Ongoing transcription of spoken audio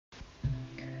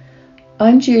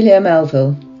I'm Julia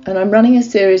Melville, and I'm running a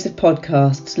series of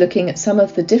podcasts looking at some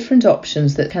of the different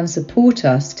options that can support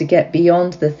us to get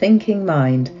beyond the thinking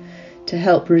mind, to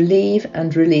help relieve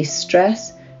and release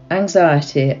stress,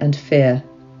 anxiety and fear.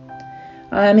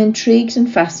 I am intrigued and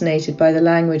fascinated by the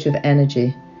language of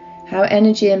energy, how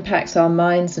energy impacts our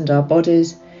minds and our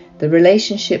bodies, the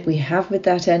relationship we have with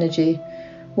that energy,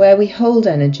 where we hold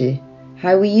energy,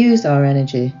 how we use our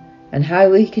energy, and how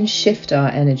we can shift our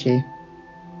energy.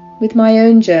 With my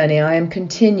own journey, I am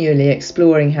continually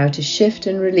exploring how to shift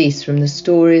and release from the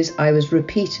stories I was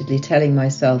repeatedly telling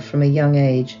myself from a young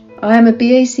age. I am a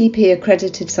BACP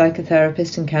accredited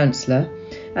psychotherapist and counsellor,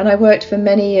 and I worked for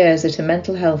many years at a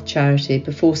mental health charity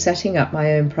before setting up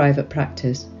my own private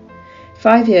practice.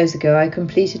 5 years ago, I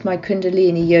completed my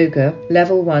Kundalini Yoga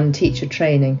Level 1 teacher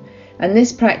training, and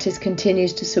this practice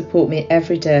continues to support me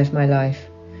every day of my life.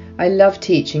 I love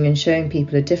teaching and showing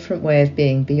people a different way of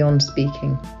being beyond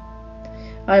speaking.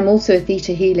 I am also a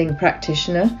theta healing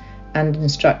practitioner and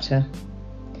instructor.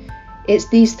 It's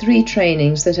these 3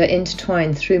 trainings that are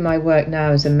intertwined through my work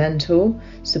now as a mentor,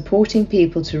 supporting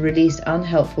people to release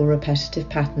unhelpful repetitive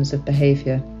patterns of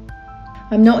behaviour.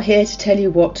 I'm not here to tell you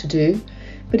what to do,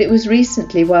 but it was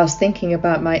recently whilst thinking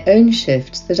about my own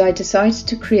shifts that I decided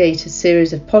to create a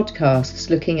series of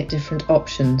podcasts looking at different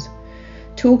options,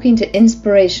 talking to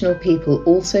inspirational people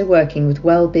also working with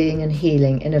well-being and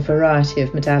healing in a variety of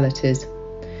modalities.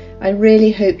 I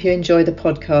really hope you enjoy the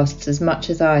podcasts as much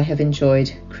as I have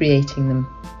enjoyed creating them.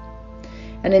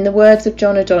 And in the words of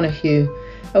John O'Donoghue,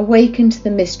 awaken to the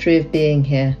mystery of being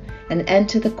here and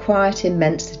enter the quiet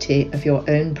immensity of your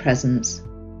own presence.